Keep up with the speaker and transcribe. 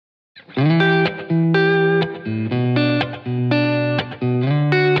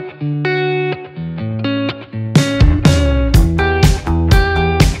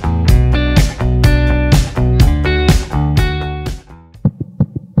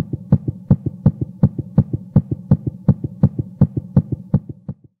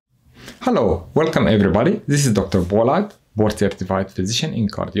Hello, welcome everybody. This is Dr. Bolad, board certified physician in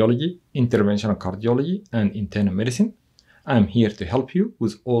cardiology, interventional cardiology, and internal medicine. I'm here to help you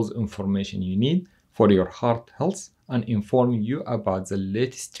with all the information you need for your heart health and informing you about the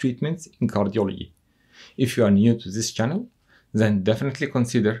latest treatments in cardiology. If you are new to this channel, then definitely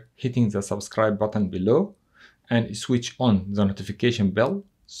consider hitting the subscribe button below and switch on the notification bell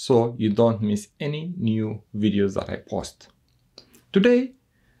so you don't miss any new videos that I post. Today,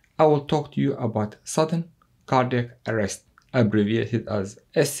 I will talk to you about sudden cardiac arrest, abbreviated as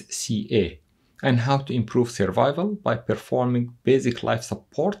SCA, and how to improve survival by performing basic life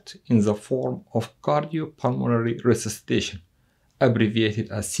support in the form of cardiopulmonary resuscitation, abbreviated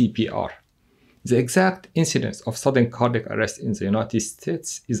as CPR. The exact incidence of sudden cardiac arrest in the United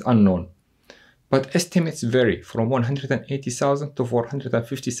States is unknown, but estimates vary from 180,000 to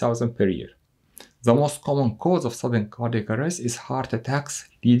 450,000 per year. The most common cause of sudden cardiac arrest is heart attacks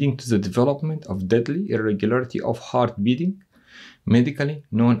leading to the development of deadly irregularity of heart beating, medically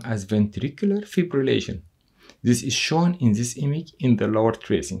known as ventricular fibrillation. This is shown in this image in the lower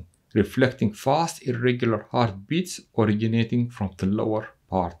tracing, reflecting fast irregular heartbeats originating from the lower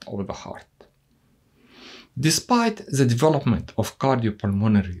part of the heart. Despite the development of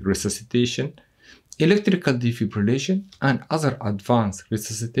cardiopulmonary resuscitation, electrical defibrillation, and other advanced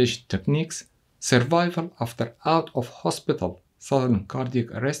resuscitation techniques, survival after out-of-hospital sudden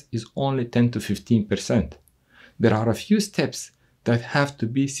cardiac arrest is only 10 to 15%. There are a few steps that have to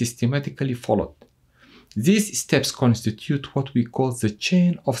be systematically followed. These steps constitute what we call the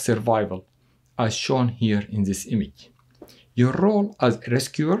chain of survival, as shown here in this image. Your role as a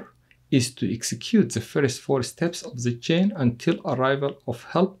rescuer is to execute the first 4 steps of the chain until arrival of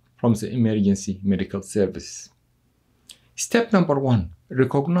help from the emergency medical services. Step number 1.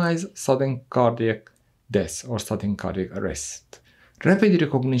 Recognize sudden cardiac death or sudden cardiac arrest. Rapid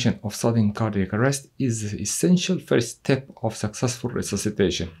recognition of sudden cardiac arrest is the essential first step of successful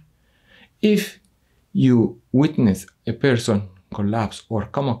resuscitation. If you witness a person collapse or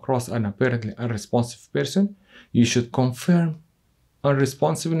come across an apparently unresponsive person, you should confirm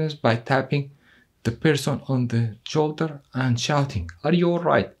unresponsiveness by tapping the person on the shoulder and shouting, "Are you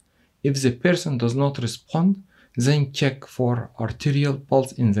alright?" If the person does not respond, then check for arterial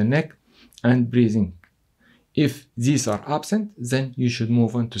pulse in the neck and breathing. If these are absent, then you should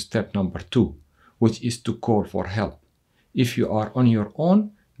move on to step number 2, which is to call for help. If you are on your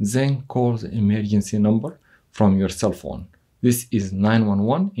own, then call the emergency number from your cell phone. This is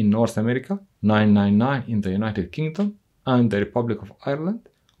 911 in North America, 999 in the United Kingdom and the Republic of Ireland,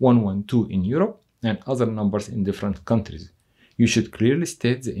 112 in Europe, and other numbers in different countries. You should clearly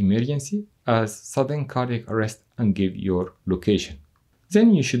state the emergency as sudden cardiac arrest and give your location.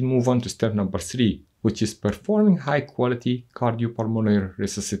 Then you should move on to step number 3, which is performing high-quality cardiopulmonary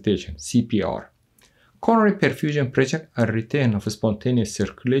resuscitation, CPR. Coronary perfusion pressure and return of spontaneous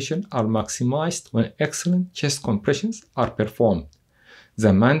circulation are maximized when excellent chest compressions are performed.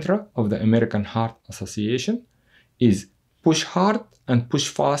 The mantra of the American Heart Association is push hard and push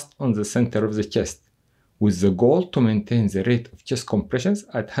fast on the center of the chest, with the goal to maintain the rate of chest compressions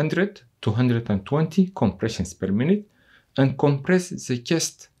at 100 to 120 compressions per minute and compress the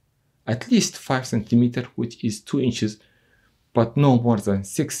chest at least 5 cm, which is 2 inches, but no more than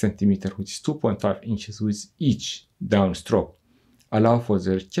 6 cm, which is 2.5 inches with each downstroke. Allow for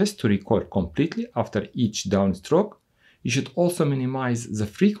the chest to recoil completely after each downstroke. You should also minimize the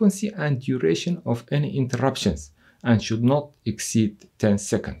frequency and duration of any interruptions and should not exceed 10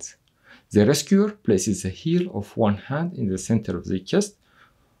 seconds. The rescuer places the heel of one hand in the center of the chest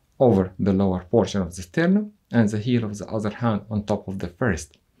over the lower portion of the sternum and the heel of the other hand on top of the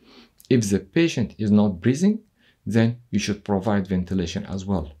first. If the patient is not breathing, then you should provide ventilation as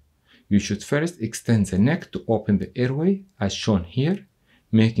well. You should first extend the neck to open the airway as shown here,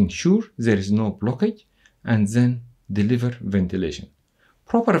 making sure there is no blockage, and then deliver ventilation.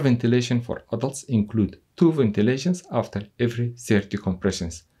 Proper ventilation for adults include 2 ventilations after every 30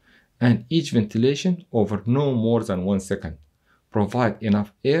 compressions, and each ventilation over no more than 1 second. Provide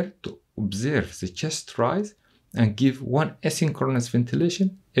enough air to observe the chest rise and give 1 asynchronous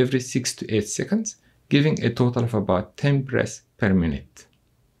ventilation every 6 to 8 seconds, giving a total of about 10 breaths per minute.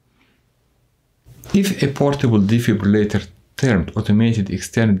 If a portable defibrillator termed automated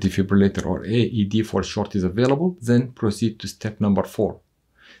external defibrillator or AED for short is available, then proceed to step number 4.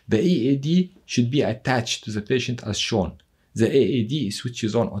 The AED should be attached to the patient as shown. The AED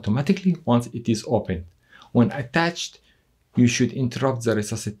switches on automatically once it is opened. When attached, you should interrupt the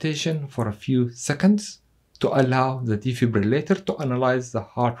resuscitation for a few seconds to allow the defibrillator to analyze the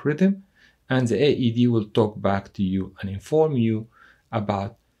heart rhythm, and the AED will talk back to you and inform you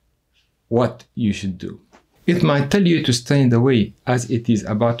about what you should do. It might tell you to stay in the way as it is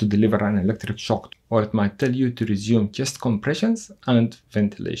about to deliver an electric shock, or it might tell you to resume chest compressions and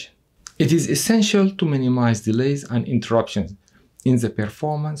ventilation. It is essential to minimize delays and interruptions in the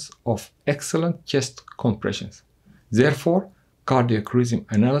performance of excellent chest compressions. Therefore, cardiac rhythm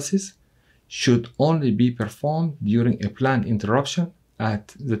analysis should only be performed during a planned interruption at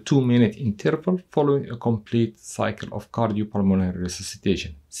the 2-minute interval following a complete cycle of cardiopulmonary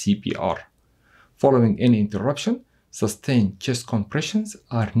resuscitation, CPR. Following any interruption, sustained chest compressions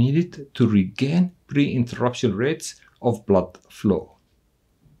are needed to regain pre-interruption rates of blood flow.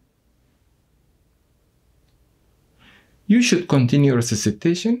 You should continue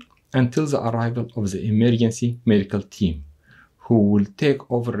resuscitation until the arrival of the emergency medical team, who will take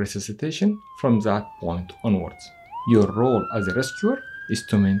over resuscitation from that point onwards. Your role as a rescuer is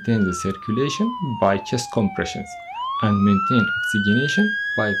to maintain the circulation by chest compressions and maintain oxygenation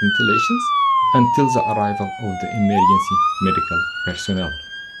by ventilations until the arrival of the emergency medical personnel.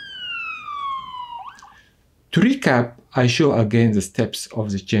 To recap, I show again the steps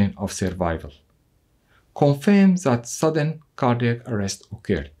of the chain of survival. Confirm that sudden cardiac arrest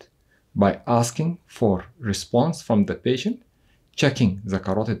occurred by asking for response from the patient, checking the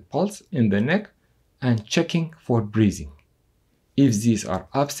carotid pulse in the neck, and checking for breathing. If these are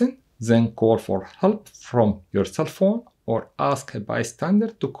absent, then call for help from your cell phone or ask a bystander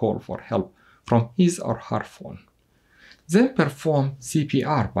to call for help from his or her phone. Then perform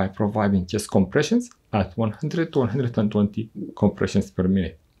CPR by providing chest compressions at 100 to 120 compressions per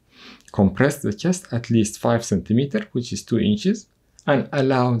minute. Compress the chest at least 5 cm, which is 2 inches, and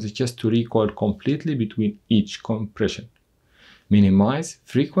allow the chest to recoil completely between each compression. Minimize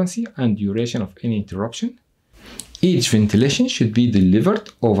frequency and duration of any interruption. Each ventilation should be delivered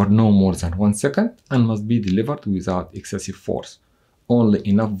over no more than 1 second and must be delivered without excessive force, only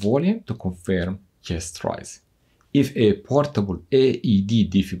enough volume to confirm chest rise. If a portable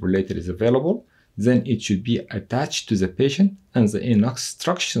AED defibrillator is available, then it should be attached to the patient and the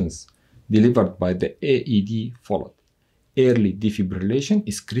instructions delivered by the AED followed. Early defibrillation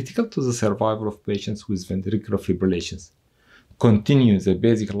is critical to the survival of patients with ventricular fibrillations. Continue the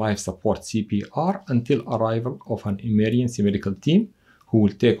basic life support CPR until arrival of an emergency medical team who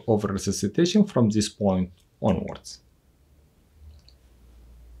will take over resuscitation from this point onwards.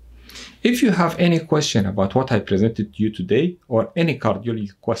 If you have any question about what I presented to you today or any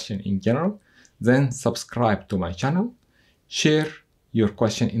cardiology question in general, then subscribe to my channel, share your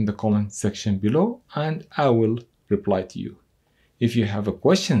question in the comment section below, and I will reply to you. If you have a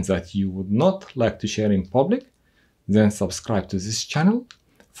question that you would not like to share in public, then subscribe to this channel,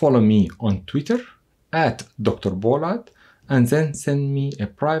 follow me on Twitter at Dr. Bolad, and then send me a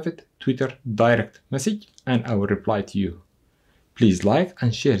private Twitter direct message and I will reply to you. Please like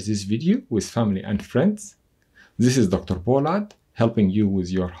and share this video with family and friends. This is Dr. Bolad, helping you with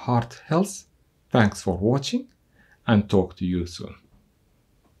your heart health. Thanks for watching and talk to you soon.